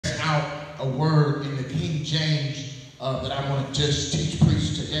a word in the King James that I want to just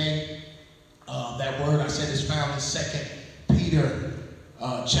preach today. That word, I said, is found in 2 Peter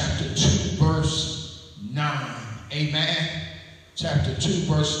chapter 2, verse 9. Amen. Chapter 2,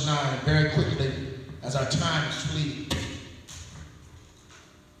 verse 9. Very quickly, as our time is fleeting.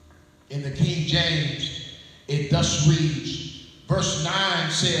 In the King James, it thus reads, verse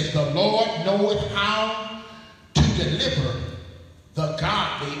 9 says, the Lord knoweth how to deliver the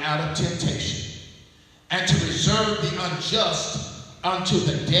godly out of temptation, and to reserve the unjust unto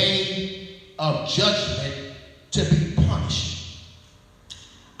the day of judgment to be punished.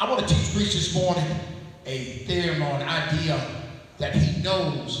 I want to preach this morning a theorem or an idea that he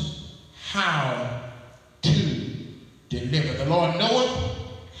knows how to deliver. The Lord knoweth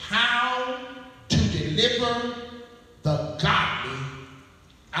how to deliver the godly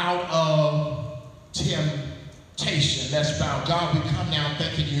out of temptation. Let's bow. God, we come now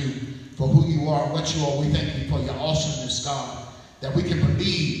thanking you for who you are, what you are. We thank you for your awesomeness, God, that we can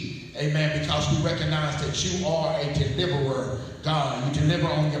believe, amen, because we recognize that you are a deliverer, God. You deliver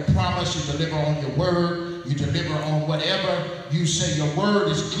on your promise. You deliver on your word. You deliver on whatever you say. Your word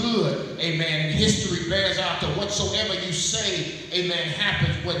is good, amen. And history bears out that whatsoever you say, amen,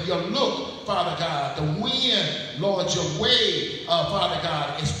 happens. When you look, Father God, the wind, Lord, your way, Father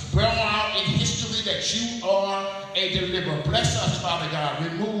God, is borne out in history that you are a deliverer. Bless us, Father God.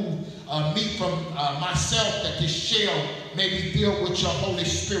 Remove me from myself, that this shell may be filled with your Holy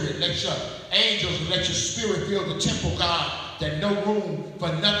Spirit. Let your angels and let your spirit fill the temple, God, that no room for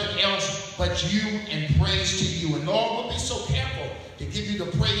nothing else but you, and praise to you. And Lord, we'll be so careful to give you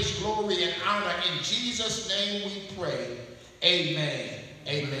the praise, glory, and honor. In Jesus' name we pray. Amen.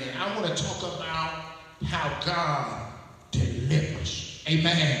 Amen. I want to talk about how God delivers.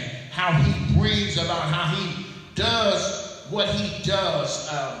 Amen. How he brings about, how he does what he does.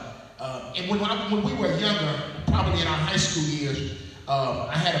 And when we were younger, probably in our high school years,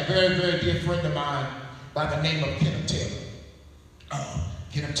 I had a very, very dear friend of mine by the name of Kenneth Taylor.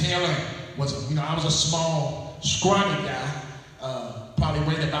 Kenneth Taylor was, I was a small, scrawny guy, probably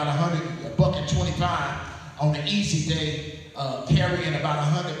weighed about 125 on an easy day, carrying about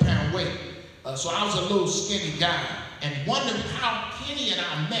 100-pound weight. So I was a little skinny guy, and wondering how Kenny and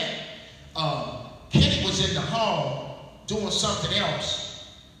I met. Kenny was in the hall doing something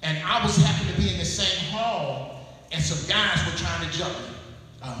else, and I was happened to be in the same hall, and some guys were trying to jump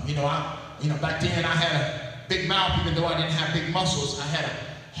me. Back then I had a big mouth, even though I didn't have big muscles. I had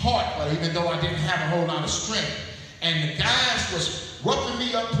a heart, but even though I didn't have a whole lot of strength. And the guys was roughing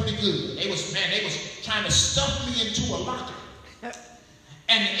me up pretty good. They was trying to stuff me into a locker.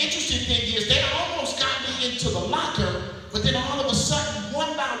 And the interesting thing is, they almost got me into the locker, but then all of a sudden,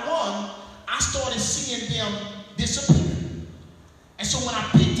 one by one, I started seeing them disappear. And so when I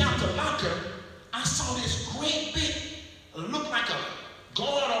peeked out the locker, I saw this great big, looked like a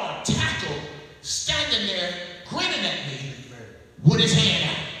guard or a tackle, standing there grinning at me with his hand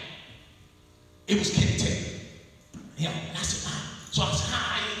out. It was Kenny Taylor. And I said, hi. So I said,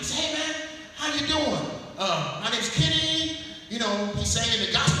 hi. He said, hey man, how you doing? My name's Kenny. He sang in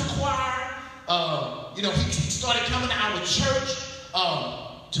the gospel choir. He started coming to our church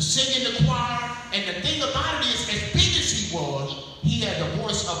to sing in the choir. And the thing about it is, as big as he was, he had the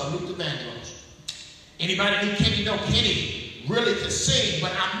voice of a Luther evangelist. Anybody knew Kenny? No, Kenny really could sing.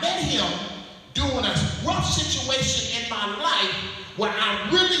 But I met him during a rough situation in my life where I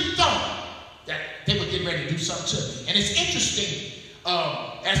really thought that they were getting ready to do something to me. And it's interesting,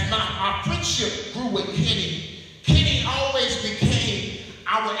 as our friendship grew with Kenny, Kenny always became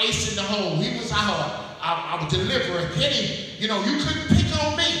our ace in the hole. He was our deliverer. Kenny, you couldn't pick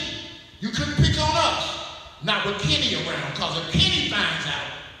on me. You couldn't pick on us. Not with Kenny around, because if Kenny finds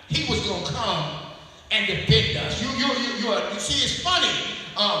out, he was going to come and defend us. You see, it's funny.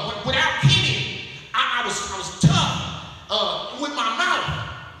 Without Kenny, I was tough with my mouth.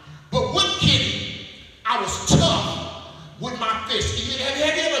 But with Kenny, I was tough with my fist. Have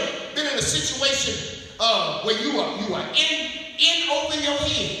you ever been in a situation where you are in over your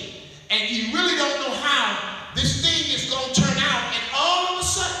head, and you really don't know how this thing is going to turn out, and all of a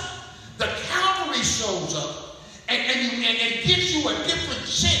sudden, the cavalry shows up, and it gives you a different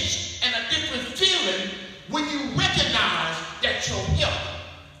sense and a different feeling when you recognize that your help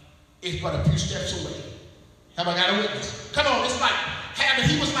is but a few steps away. Have I got a witness? Come on, it's like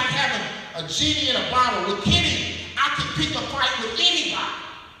he was like having a genie in a bottle. With Kenny, I could pick a fight with anybody,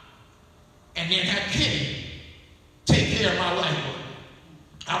 and then have Kenny take care of my life.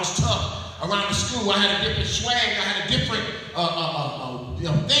 I was tough around the school. I had a different swag. I had a different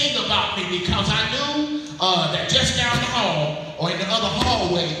thing about me, because I knew that just down the hall or in the other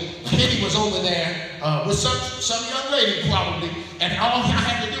hallway, Kenny was over there with some young lady probably, and all I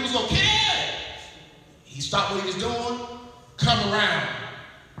had to do was go, Kenny! He stopped what he was doing, come around,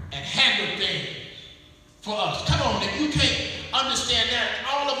 and handle things for us. Come on, if you can't understand that,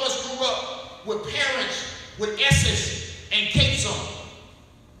 all of us grew up with parents with S's and K's on.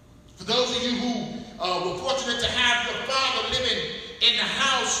 For those of you who were fortunate to have your father living in the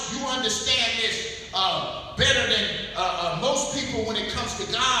house, you understand this better than most people when it comes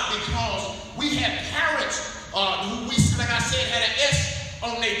to God, because we had parents who we, like I said, had an S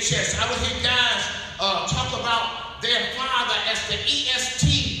on their chest. I would hear guys talk about their father as the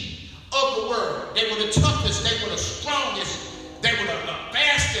EST of the world. They were the toughest, they were the strongest, they were the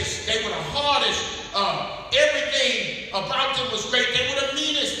fastest, they were the hardest. Everything about them was great. They were the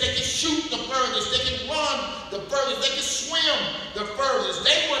meanest. They could shoot the furthest. They could run the furthest. They could swim the furthest.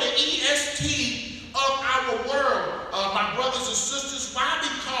 They were the EST of our world, my brothers and sisters. Why?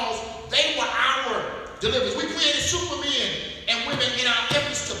 Because they were our deliverers. We created supermen and women in our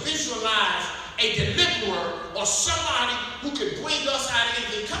efforts to visualize a deliverer or somebody who could bring us out of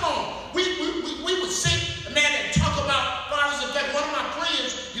anything. Come on. We would sit, man, and talk about fathers. In fact, one of my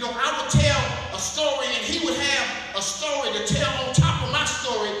friends, you know, I would tell a story and he would have a story to tell on top of my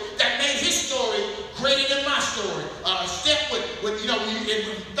story that made his story greater than my story. Step with you know,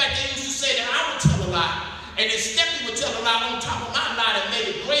 in fact, they used to say that I would tell a lie. And then Stephanie would tell a lie on top of my lie that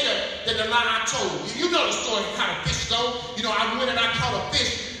made it greater than the lie I told. You know the story of how the fish go. You know, I went and I caught a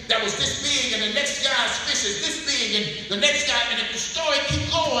fish that was this big, and the next guy's fish is this big, and the next guy, and if the story keep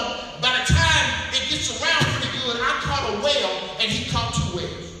going, by the time it gets around pretty good, I caught a whale, and he caught 2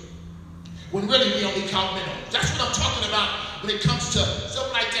 whales. When really we only caught minnows. That's what I'm talking about when it comes to stuff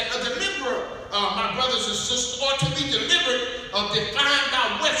like that. A deliverer, my brothers and sisters, or to be delivered, defined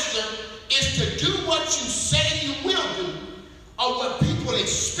by Webster, is to do what you say you will do, or what people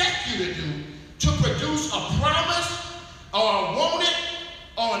expect you to do, to produce a promise, or a wanted,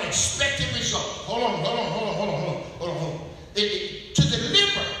 or an expected result. Hold on. To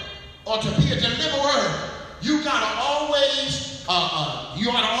deliver, or to be a deliverer, you gotta always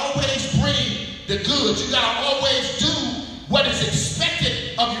bring the goods. You gotta always do what is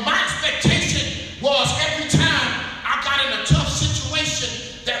expected of you. My expectation was every time I got in a tough situation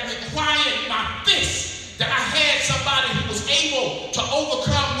that required my fist, that I had somebody who was able to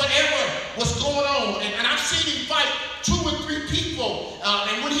overcome whatever was going on. And I've seen him fight 2 or 3 people,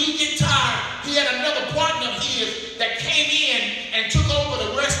 and when he get tired, he had another partner of his that came in and took over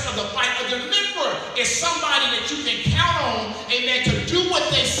the rest of the fight. A deliverer is somebody that you can count on, amen, to do what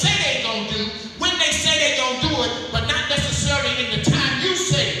they say they're going to do, when they say they're going to do it, but not necessarily in the time you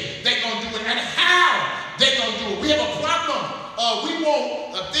say they're going to do it, and how they're going to do it. We have a problem. We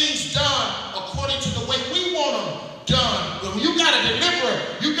want things done according to the way we want them done. But when you got a deliverer,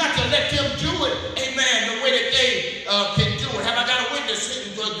 you got to let them do it, amen, the way that they can do it. Have I got a witness?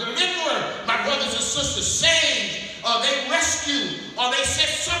 The deliverer, my brothers and sisters, saves, they rescue, or they set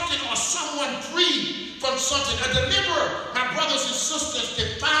something or someone free from something. A deliverer, my brothers and sisters,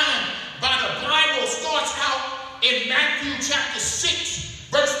 defined by the Bible, starts out in Matthew chapter 6,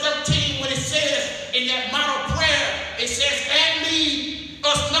 verse 13, when it says in that model prayer, it says, and lead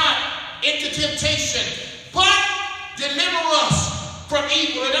us not into temptation, but deliver us from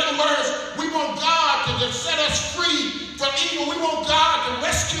evil. In other words, we want God to set us free from evil. We want God to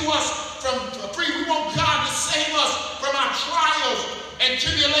rescue us from free. We want God to save us from our trials and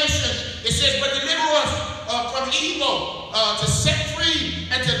tribulations. It says, but deliver us from evil, to set free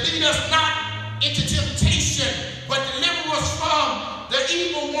and to lead us not into temptation, but deliver us from the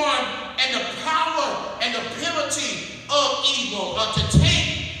evil one and the power and the penalty of evil, to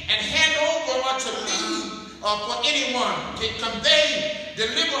take and hand over or to leave for anyone, to convey,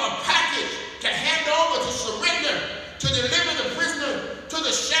 deliver a package, to hand over, to surrender, to deliver the prisoner to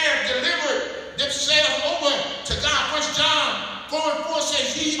the sheriff, deliver themselves over to God. 1 John 4:4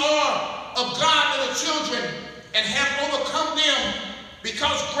 says, ye are of God little children, and have overcome them,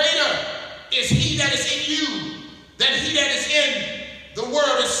 because greater is he that is in you than he that is in the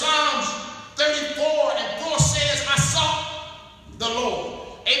world. In Psalms 34:4 says, I sought the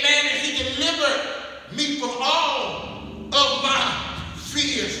Lord, amen, and he delivered me from all of my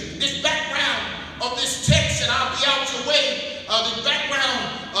fears. This background of this text, and I'll be out your way, the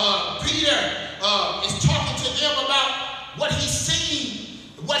background, Peter is talking to them about what he's seen,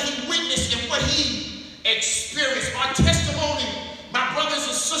 what he witnessed, and what he experienced. Our testimony, my brothers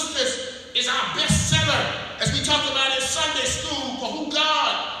and sisters, is our bestseller, as we talked about in Sunday school, for who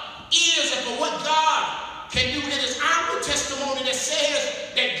God is and for what God can do. It is our testimony that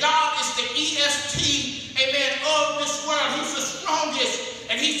says that God is the EST, amen, of this world. He's the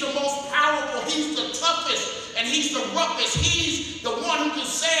strongest and he's the most powerful. He's the toughest, and he's the roughest. He's the one who can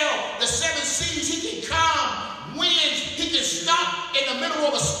sail the seven seas. He can calm winds. He can stop in the middle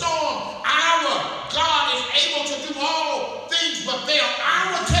of a storm. Our God is able to do all things but fail.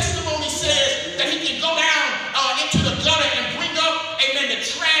 Our testimony says that he can go down into the gutter and bring up, amen, the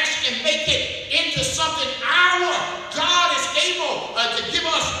trash and make it into something. Our God is able to give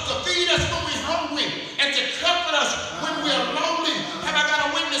us, to feed us when we're hungry, and to comfort us when we're lonely. Have I got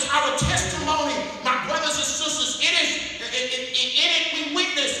a witness? Our testimony, my brothers and sisters, in it we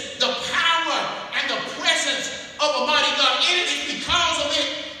witness the power and the presence of a mighty God. In it is because of it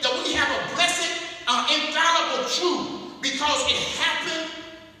that we have a blessed, infallible truth, because it happened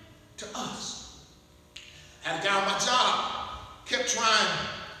to us. I had a guy on my job kept trying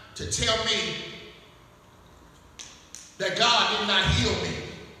to tell me that God did not heal me.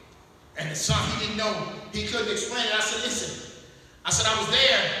 And the son, he didn't know, he couldn't explain it. I said, listen, I said, I was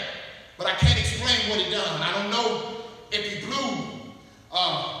there, but I can't explain what he done. I don't know if he blew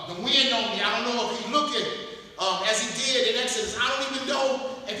the wind on me. I don't know if he looked at as he did in Exodus. I don't even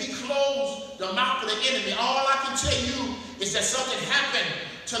know if he closed the mouth of the enemy. All I can tell you is that something happened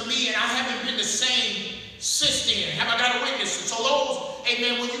to me, and I haven't been the same since then. Have I got a witness? And so those,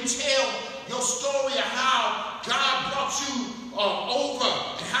 amen, when you tell your story of how God brought you over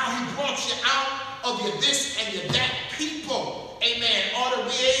and how he brought you out of your this and your that, people, amen, ought to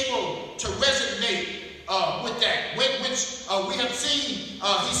be able to resonate with that. Which we have seen,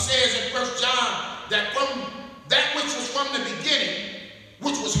 he says in 1 John, that from that which was from the beginning,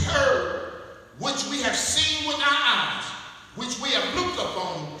 which was heard, which we have seen with our eyes, which we have looked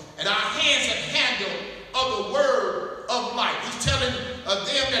upon, and our hands have handled of the word of life. He's telling them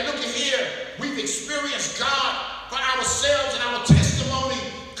that, look at here, we've experienced God for ourselves, and our testimony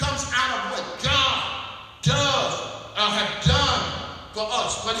comes out of what God does, have done for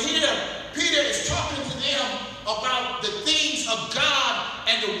us. But here, Peter is talking to them about the things of God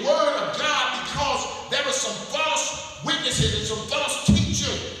and the word of God, because there are some false witnesses and some false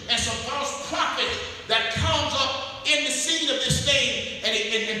teachers and some false prophets that comes up in the seed of this thing,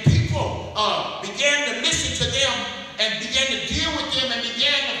 and people began to listen to them and began to deal with them and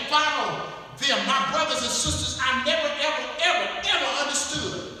began to follow them. My brothers and sisters, I never, ever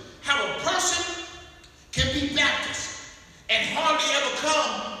understood how a person can be Baptist and hardly ever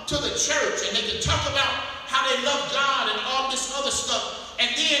come to the church, and they can talk about how they love God and all this other stuff, and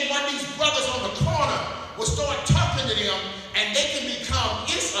then one of these brothers on the corner will start talking to them, and they can become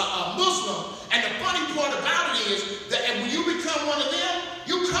a Muslim. And the funny part about it is that when you become one of them,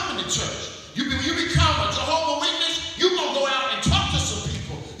 you come in the church. You become a Jehovah's Witness, you're going to go out and talk to some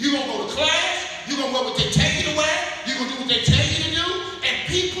people. You're going to go to class, you're going to wear what they tell you to wear, you're going to do what they tell you to do, and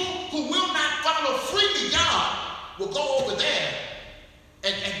people who will not follow freely God will go over there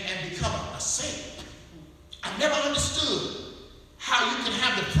and become a saint. I never understood how you can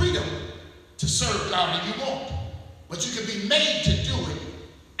have the freedom to serve God and you won't, but you can be made to do it,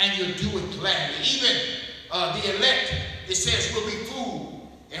 and you'll do it gladly. Even the elect, it says, will be fooled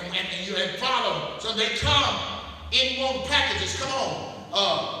and follow. So they come in one packages. Come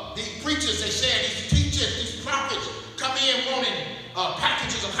on. These preachers, they say, these teachers, these prophets come in wanting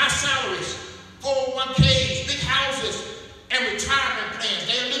packages of high salaries, 401ks, big houses, and retirement plans.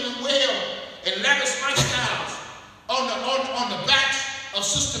 They are living well in lavish lifestyles on the backs of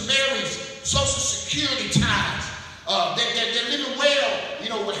Sister Mary's Social Security ties. They're living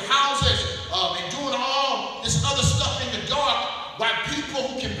well, with houses and doing all this other stuff in the dark, while people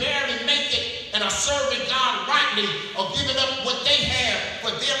who can barely make it and are serving God rightly are giving up what they have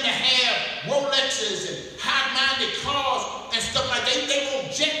for them to have Rolexes and high-minded cars and stuff like that. They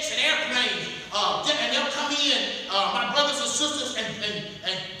want jets and airplanes, and they'll come in, my brothers and sisters,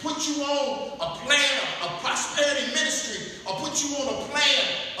 and put you on a plan of prosperity ministry, or put you on a plan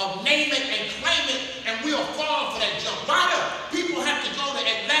of name it and claim it, and we'll fall for that junk. Why do people have to go to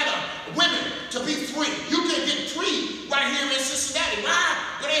Atlanta, women, to be free? You can get free right here in Cincinnati.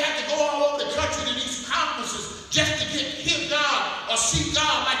 Why do they have to go all over the country to these conferences just to hear God or see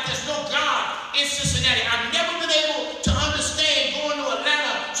God like there's no God in Cincinnati? I've never been able to understand going to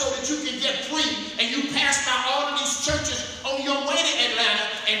Atlanta so that you can get free, and you pass by all of these churches on your way to Atlanta,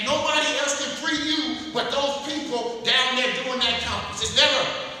 and nobody else can free you but those people down there doing that conference. It's never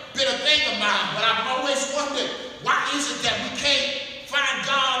been a thing of mine, but I've always wondered, why is it that we can't find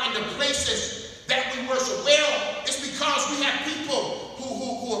God in the places that we worship? Well, it's because we have people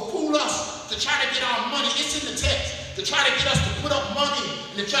who will fool us to try to get our money. It's in the text. To try to get us to put up money,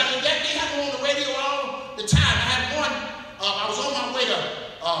 and to try to do that. They have them on the radio all the time. I had one, I was on my way to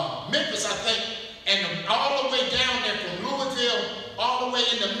Memphis, I think, and all the way down there from Louisville all the way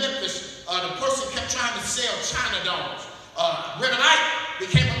into Memphis, the person kept trying to sell China dogs. Reverend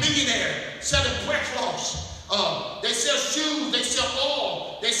became a millionaire selling prayer cloths. They sell shoes, they sell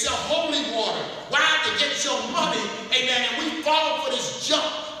oil, they sell holy water. Why? To get your money, amen. And we fall for this junk.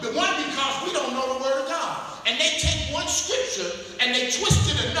 But one, because we don't know the word of God. And they take one scripture and they twist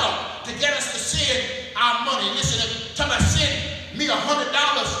it enough to get us to send our money. Listen, tell me, send me $100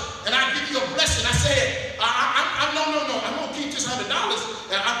 and I give you a blessing. I said, no. I'm going to keep this $100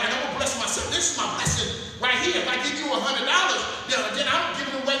 and I'm going to bless myself. This is my blessing right here. If I give you $100, then I'm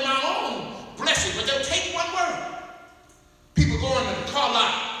giving away my own blessing. But they'll take one word. People go into the car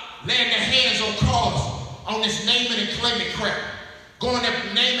lot, laying their hands on cars on this naming and claiming crap. Going there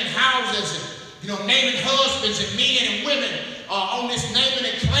naming houses and, naming husbands and men and women on this naming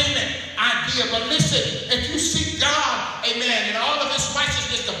and claiming idea. But listen, if you seek God, amen, and all of his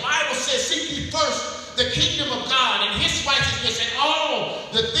righteousness, the Bible says, seek ye first the kingdom of God and his righteousness, and all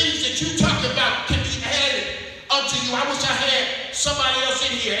the things that you talk about can be added unto you. I wish I had somebody else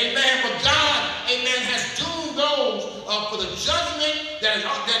in here, amen. But God, amen, has doomed those for the judgment that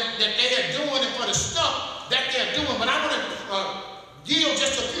they are doing and for the stuff that they're doing. But I want to yield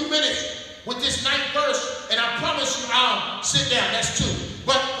just a few minutes with this 9th verse, and I promise you I'll sit down. That's 2.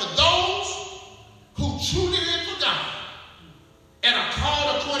 But for those who truly live for God and are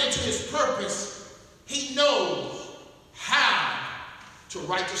called according to his purpose, he knows how to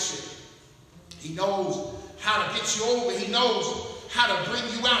right the ship. He knows how to get you over. He knows how to bring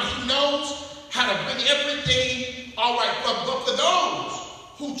you out. He knows how to bring everything all right. But for those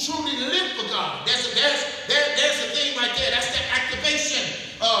who truly live for God, there's a thing right there. That's the activation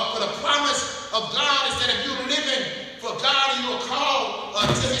for the promise of God, is that if you're living for God and you're called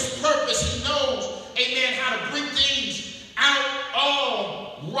to his purpose, he knows, amen, how to bring things out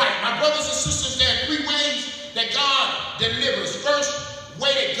all right. My brothers and sisters, there are 3 ways that God delivers. First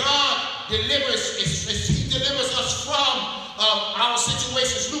way that God delivers is he delivers us from our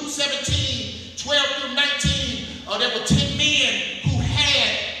situations. Luke 17, 12 through 19, there were 10 men who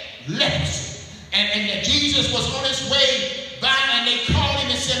had leprosy. And Jesus was on his way by, and they called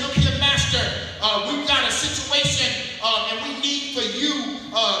him and said, look here, master, we've got a situation and we need for you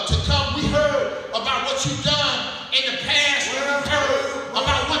to come. We heard about what you've done in the past. We heard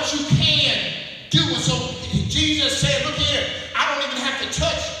about what you can do. And so Jesus said, look here, I don't even have to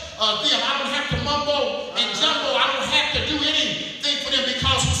touch them. I don't have to mumbo and jumbo. I don't have to do anything for them,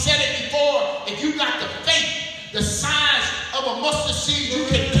 because he said it before. If you got the faith the size of a mustard seed, you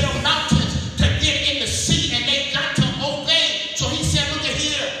can tell mountains to get in the sea, and they got to obey. So he said, look at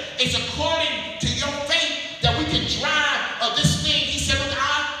here, it's according to your faith that we can drive this thing. He said, look,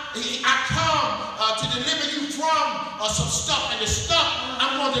 I come to deliver you from some stuff, and the stuff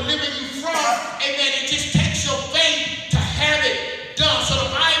I'm going to deliver you from, amen, it just takes your faith to have it done. So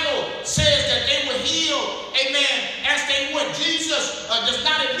the Bible says that they were healed, amen, as they went. Jesus does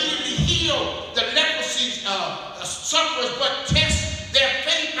not immediately heal the leprosy sufferers, but test their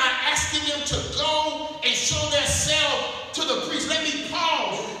faith by asking them to go and show themselves to the priest. Let me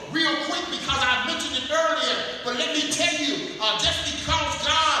pause real quick, because I mentioned it earlier, but let me tell you, just because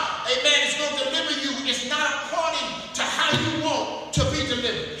God, amen, is going to deliver you, it's not according to how you want to be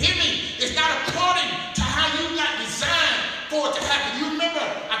delivered. Hear me? It's not according to how you got designed for it to happen. You remember,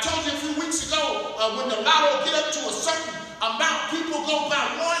 I told you a few weeks ago, when the lotto get up to a certain amount, people go buy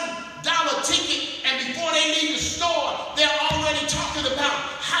 $1 ticket, and before they leave the store, they're already talking about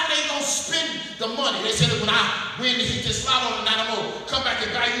how they gonna spend the money. They said, when I win to hit this lotto tonight, I'm gonna come back and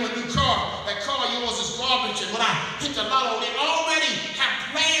buy you a new car. That car of yours is garbage. And when I hit the lotto, they already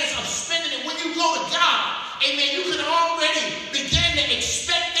have plans of spending it. When you go to God, amen, you can already begin to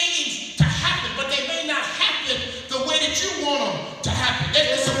expect things to happen, but they may not happen the way that you want them to happen.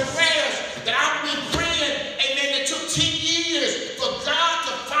 There's some prayers that I've been praying, amen, that took 10 years for God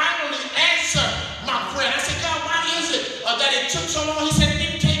to finally answer my prayer. And I said, God, why is it that it took so long? He said, it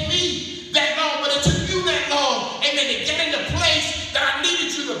didn't take me that long, but it took you that long, amen, to get in the place that I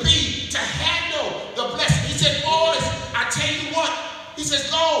needed you to be, to handle the blessing. He said, boys, I tell you what, he says,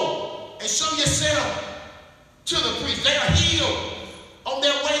 go and show yourself to the priest. They are healed on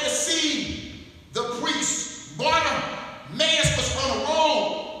their way to see the priest. Bartimaeus was on a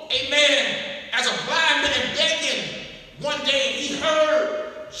road, amen, as a blind man begging one day, and he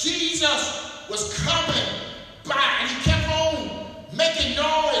heard Jesus was coming by, and he kept on making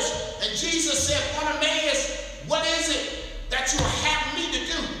noise. And Jesus said, Bartimaeus, what is it that you have me to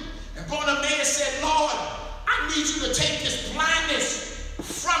do? And Bartimaeus said, Lord, I need you to take this blindness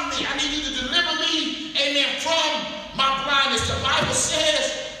from me. I need you to deliver me, amen, from my blindness. The Bible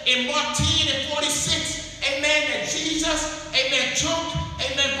says in Mark 10 and 46, amen, that Jesus, amen, took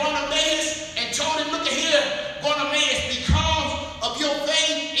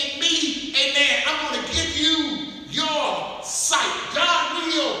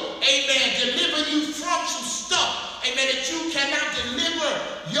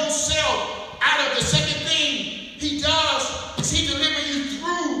yourself out of. The second thing he does is he delivers you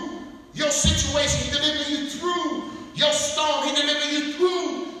through your situation. He delivers you through your storm. He delivers you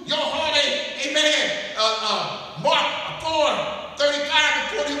through your heartache. Amen. Mark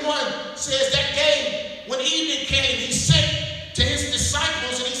 4:35-41 says that day when evening came, he sent to his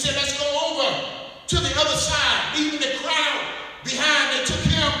disciples and he said, let's go over to the other side, leaving the crowd behind. They took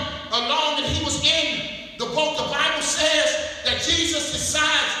him along and he was in the boat. The Bible says that Jesus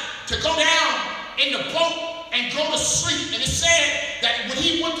decides to go down in the boat and go to sleep. And it said that when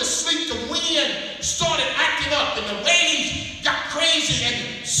he went to sleep, the wind started acting up and the waves got crazy and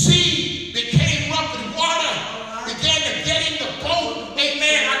the sea became rough and water began to get in the boat.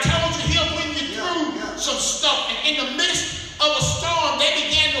 Amen. I told you he'll bring you through some stuff. And in the midst of a storm, they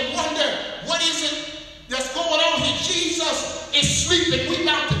began to wonder, what is it that's going on here? Jesus is sleeping. We're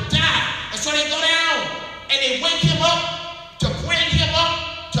about to die. And so they go down and they wake him up to bring him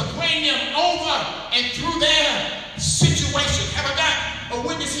up, to bring them over and through their situation. Have I got a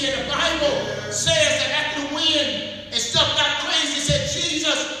witness here? The Bible says that after the wind and stuff got crazy, it said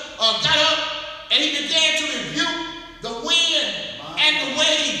Jesus got up and he began to rebuke the wind and the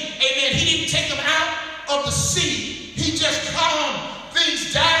wave. Amen. He didn't take them out of the sea. He just calmed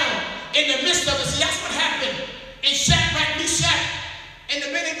things down in the midst of it. See, that's what happened in Shadrach, Meshach, and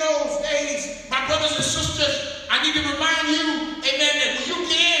Abednego's days. My brothers and sisters, I need to remind you, amen, that when you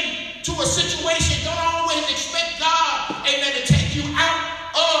get into a situation, don't always expect God, amen, to take you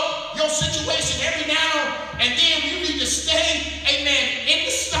out of your situation. Every now and then you need to stay, amen, in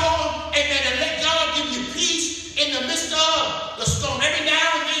the storm, amen, and let God give you peace in the midst of the storm. Every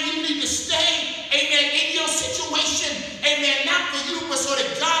now and then you need to stay, amen, in your situation, amen, not for you, but so that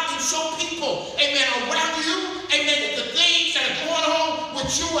God can show people, amen, around you, amen, that the things that are going on with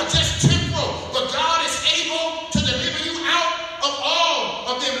you are just temporal, but God is able to deliver you out of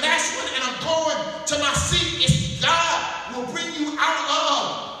all of them. Last one, and I'm going to my seat, is God will bring you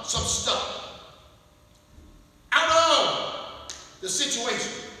out of some stuff, out of the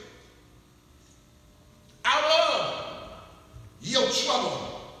situation, out of your trouble.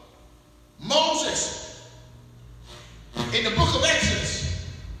 Moses, in the book of Exodus,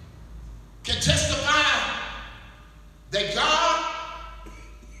 can testify that God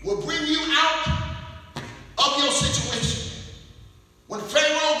will bring you out of your situation. When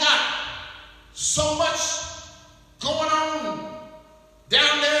Pharaoh got so much going on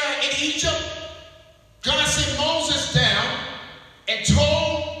down there in Egypt, God sent Moses down and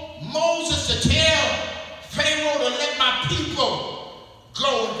told Moses to tell Pharaoh to let my people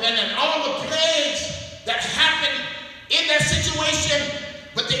go. And then all the plagues that happened in that situation,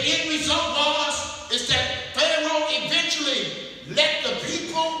 but the end result is that Pharaoh eventually let the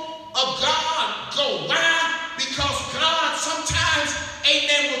people of God go. Why? Because God sometimes,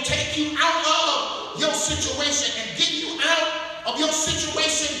 amen, will take you out of your situation, and get you out of your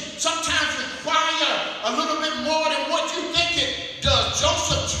situation sometimes require a little bit more than what you think it does.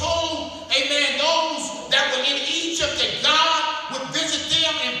 Joseph told, amen, those that were in Egypt that God would visit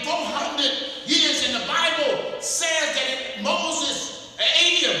them in 400 years. And the Bible says that in Moses'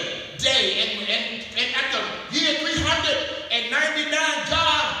 80th day, and at the year 399,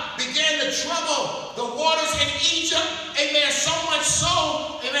 God began to trouble the waters in Egypt. Amen. So much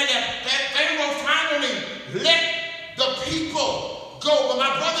so, amen, that Pharaoh finally let the people go. But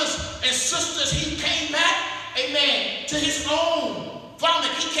my brothers and sisters, he came back, amen, to his own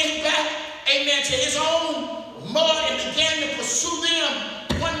vomit. He came back, amen, to his own mud and began to pursue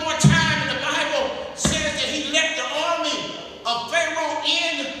them one more time. And the Bible says that he left the army of Pharaoh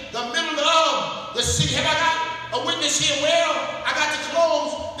in the middle of the sea. Have I got a witness here? Well, I got to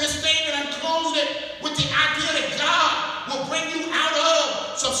close this thing, and I'm closing it with the idea that God will bring you out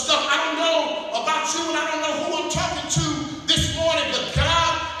of some stuff. I don't know about you, and I don't know who I'm talking to this morning, but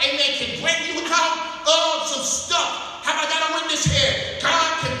God, amen, can bring you out of some stuff. Have I got a witness here?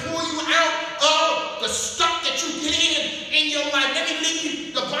 God can pull you out of the stuff that you get in your life. Let me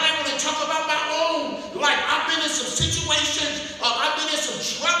leave the Bible and talk about my own life. I've been in some situations. I've been in some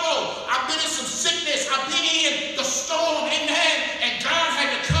trouble. I've been in some sickness. I've been in the storm. Amen. And God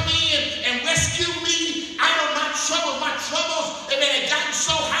had to come in and rescue me out of my trouble. My troubles, amen, had gotten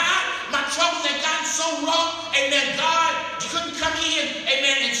so high. My troubles had gotten so rough. Amen. God couldn't come in,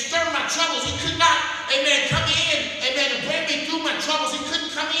 amen, and stir my troubles. He could not, amen, come in, amen, and bring me through my troubles. He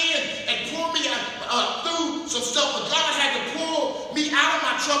couldn't come in and pull me through some stuff. But God had to pull me out of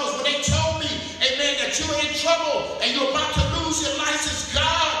my troubles. When they told me, amen, that you're in trouble and you're about to lose your license,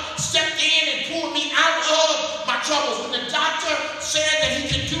 God stepped in and pulled me out of my troubles. When the doctor said that he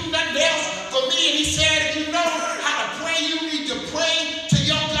could do nothing else for me, and he said, if you know how to pray, you need to pray to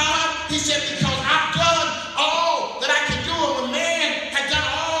your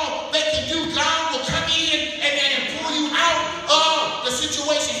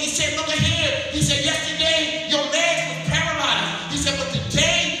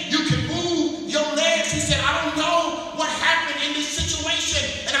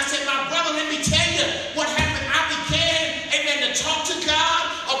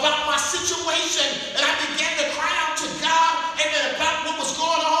situation, and I